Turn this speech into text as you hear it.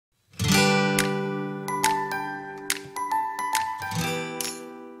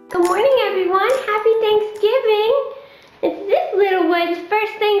Good morning, everyone. Happy Thanksgiving. It's this little one's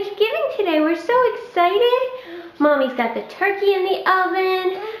first Thanksgiving today. We're so excited. Mommy's got the turkey in the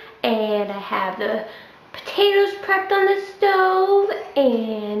oven, and I have the potatoes prepped on the stove,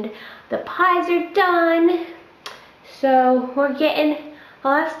 and the pies are done. So we're getting a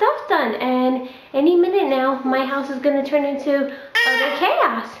lot of stuff done, and any minute now, my house is going to turn into utter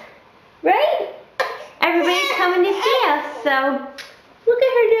chaos. Right? Everybody's coming to see us, so look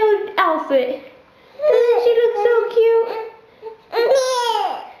at her new outfit. Doesn't she look so cute?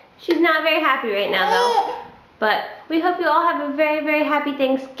 She's not very happy right now though. But we hope you all have a very, very happy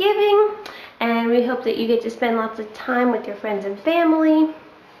Thanksgiving. And we hope that you get to spend lots of time with your friends and family.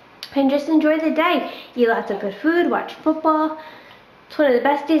 And just enjoy the day. Eat lots of good food, watch football. It's one of the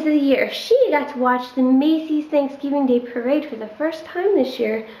best days of the year. She got to watch the Macy's Thanksgiving Day Parade for the first time this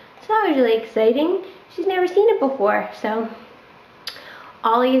year. So that was really exciting. She's never seen it before, so.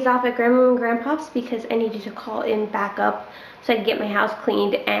 Ollie is off at Grandma and Grandpa's because I needed to call in back up so I could get my house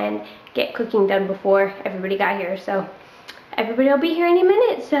cleaned and get cooking done before everybody got here. So everybody will be here any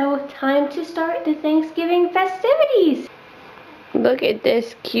minute, so time to start the Thanksgiving festivities. Look at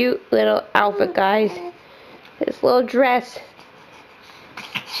this cute little outfit, guys. This little dress.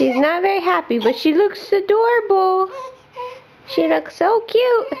 She's not very happy, but she looks adorable. She looks so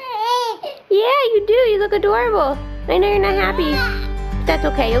cute. Yeah, you do. You look adorable. I know you're not happy. That's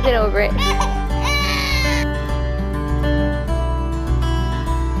okay. You'll get over it.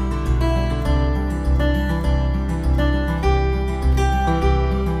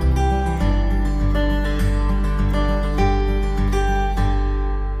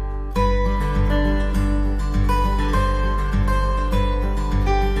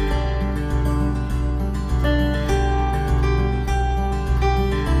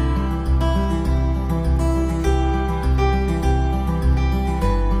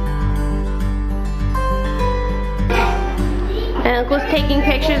 Uncle's taking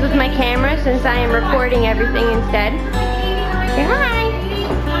pictures with my camera since I am recording everything instead. Say hi.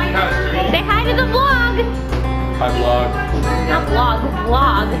 Say hi to the vlog. Hi vlog. Not vlog,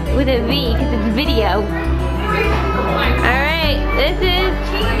 vlog with a V because it's video. Alright, this is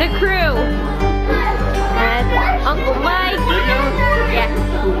the crew. That's Uncle Mike. Yeah.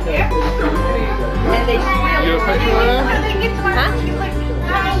 You have a picture of her? Huh?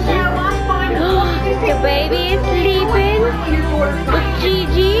 The baby is sleeping with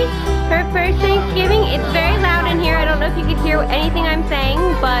Gigi. Her first Thanksgiving. It's very loud in here. I don't know if you could hear anything I'm saying,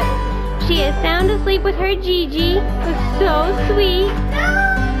 but she is sound asleep with her Gigi. It's so sweet.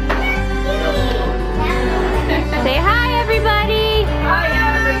 Say hi, everybody. Hi,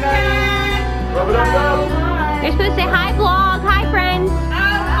 everybody. Rub it up. You're supposed to say hi, vlog. Hi, friends.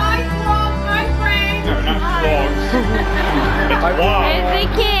 Hi, vlog. Hi, friends. No, not vlogs. It's vlog. There's the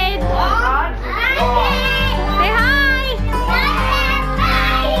kids. Say hi.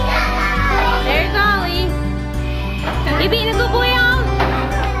 There's Ollie. You being a good boy, Al?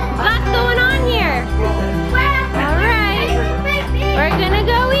 Lots going on here. Alright. We're gonna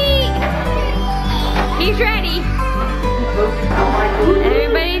go eat. He's ready.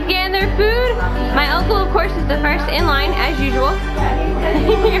 Everybody's getting their food. My uncle, of course, is the first in line, as usual.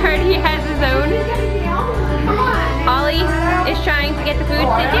 He already has his own. Ollie is trying to get the food.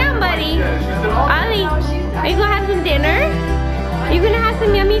 Sit down, buddy. Ollie, are you gonna have some dinner? Are you gonna have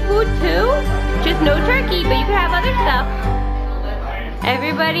some yummy food too? Just no turkey, but you can have other stuff.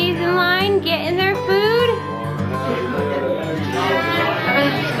 Everybody's in line getting their food.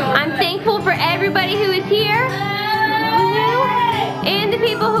 I'm thankful for everybody who is here and the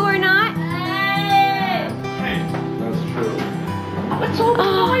people who are not. That's true. What's all the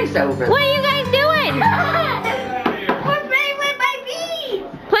noise over there? What are you guys doing? We're playing with my beads.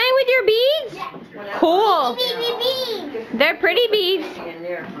 Playing with your beads? Cool. They're pretty beads.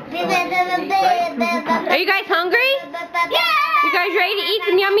 Are you guys hungry? You guys ready to eat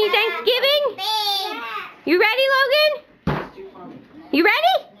some yummy Thanksgiving? You ready, Logan? You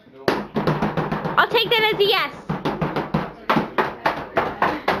ready? I'll take that as a yes.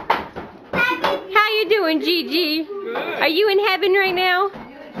 How you doing, Gigi? Are you in heaven right now?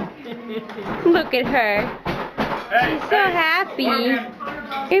 Look at her. She's so happy.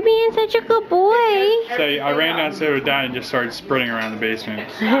 You're being such a good boy. Say, I ran downstairs with Dad and just started sprinting around the basement.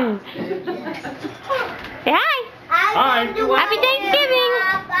 Say hi. Hi. Happy Thanksgiving.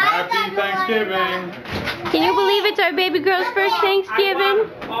 Happy Thanksgiving. Can you believe it's our baby girl's first Thanksgiving?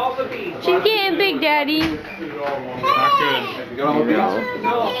 She's getting big, Daddy. Not good.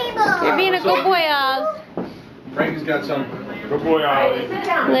 You're being a good boy, Oz. Frankie's got some Good boy, Ollie.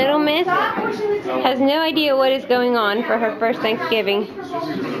 Little Miss has no idea what is going on for her first Thanksgiving.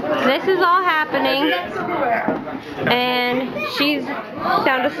 This is all happening, and she's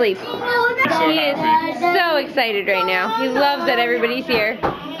sound asleep. He is so excited right now. He loves that everybody's here.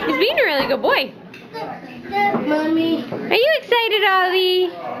 He's being a really good boy. Mommy. Are you excited, Ollie?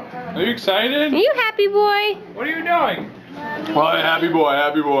 Are you excited? Are you happy, boy? What are you doing? Hi, happy boy,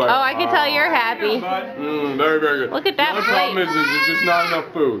 happy boy. Oh, I can tell you're happy. Very, very good. Look at that The only problem plate. is there's just not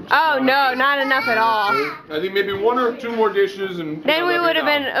enough food. Oh no, not enough at all. I think maybe 1 or 2 more dishes and... Then we would have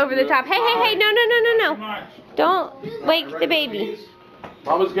been over the top. Hey, hey, hey, no, no, no, no, no. Much. Don't wake the baby.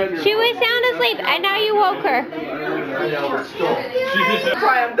 Mama's getting your... She was sound asleep, and now you woke her.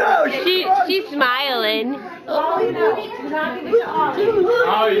 She's smiling. Ollie, come here,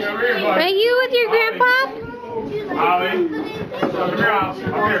 Are buddy. you with your grandpa? Ollie. Come here, Ollie.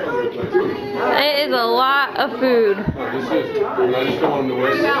 Come here. It is a lot of food. This is... I just don't want him to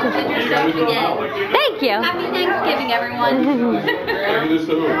waste it. Thank you. Happy Thanksgiving, everyone. Give this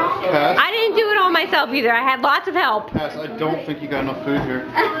to who? Pass. I didn't do it all myself either. I had lots of help. Pass. I don't think you got enough food here.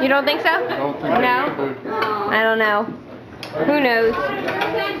 You don't think so? I don't think you got enough No? food. I don't know. Who knows?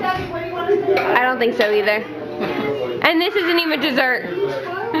 I don't think so either. And this isn't even dessert.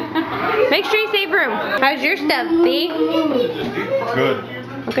 Make sure you save room. How's your stuff, B? Good.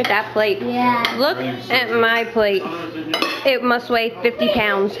 Look at that plate. Yeah. Look at my plate. It must weigh 50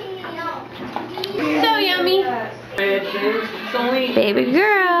 pounds. So yummy. Baby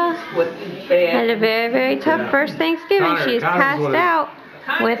girl had a very, very tough first Thanksgiving. She is passed out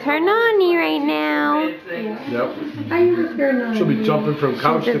with her nanny right now. Yep. She'll be jumping from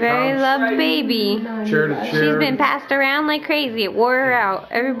couch She's a to very couch, loved baby. chair to She's chair. been passed around like crazy. It wore her out.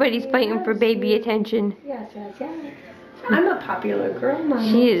 Everybody's fighting for baby attention. Yes, yes, yes. I'm a popular girl, Mama.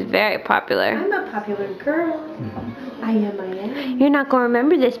 She is very popular. I'm a popular girl. I am. You're not going to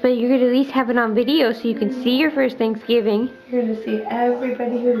remember this, but you're going to at least have it on video so you can see your first Thanksgiving. You're going to see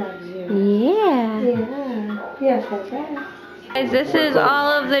everybody who loves you. Yeah. Yeah. Yes, yes, yes. Guys, this is all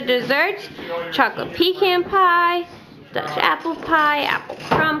of the desserts. Chocolate pecan pie, Dutch apple pie, apple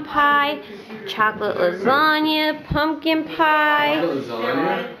crumb pie, chocolate lasagna, pumpkin pie,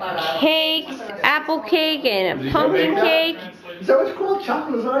 cakes, apple cake, and a pumpkin cake. Is that what's called?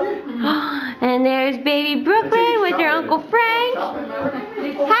 Chocolate lasagna? And there's baby Brooklyn with her Uncle Frank.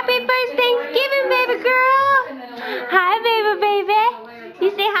 Happy first Thanksgiving, baby girl. Hi, baby. You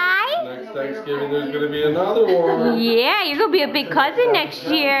say hi? Next Thanksgiving there's gonna be another one. Yeah, you're gonna be a big cousin next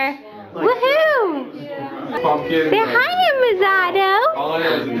year. Woohoo! Pumpkin. Say hi to Mazzato. All I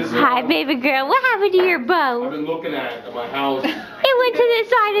know is that this is... Hi, baby girl. What happened to your I've bow? been looking at my house. It went to the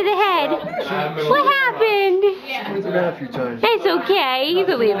side of the head. What happened? Went through that a few times. It's okay. You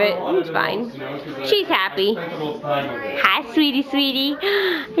can leave it. It's fine. She's happy. Hi, sweetie.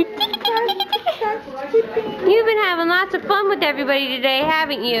 You've been having lots of fun with everybody today,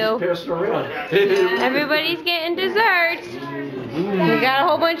 haven't you? Pass it around. Everybody's getting desserts. You got a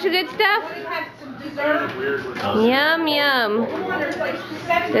whole bunch of good stuff? Yum, yum.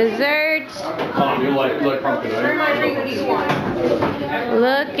 Desserts. You like pumpkin, right?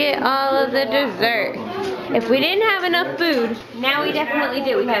 Look at all of the dessert. If we didn't have enough food, now we definitely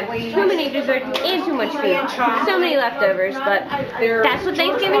do. We have too many desserts and too much food. So many leftovers, but that's what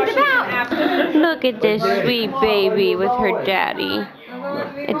Thanksgiving's about. Look at this sweet baby with her daddy.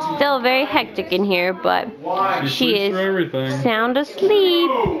 It's still very hectic in here, but she is everything. sound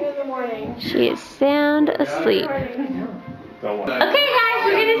asleep. She is sound asleep. Okay guys,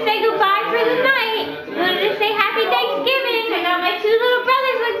 we're gonna say goodbye for the night. We wanted to say happy Thanksgiving. I got my 2 little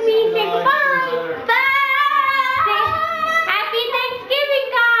brothers with me. Say goodbye. Bye. Say happy Thanksgiving,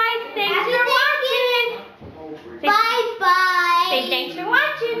 guys. Thanks for watching. Bye-bye. Say thanks for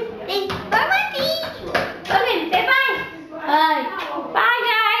watching. Thanks for watching. Okay, say bye. Bye. Bye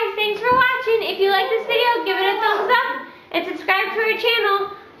guys. Thanks for watching. If you like this video, give it a thumbs up and subscribe to our channel.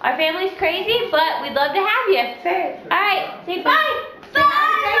 Our family's crazy, but we'd love to have you. Say it. Alright, say bye. Bye.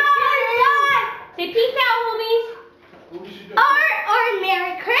 Say peace out, homies. Or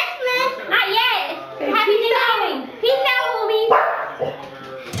Merry Christmas. Not yet. Happy Thanksgiving. Peace out, homies.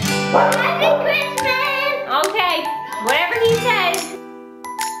 Happy Christmas. Okay, whatever he says.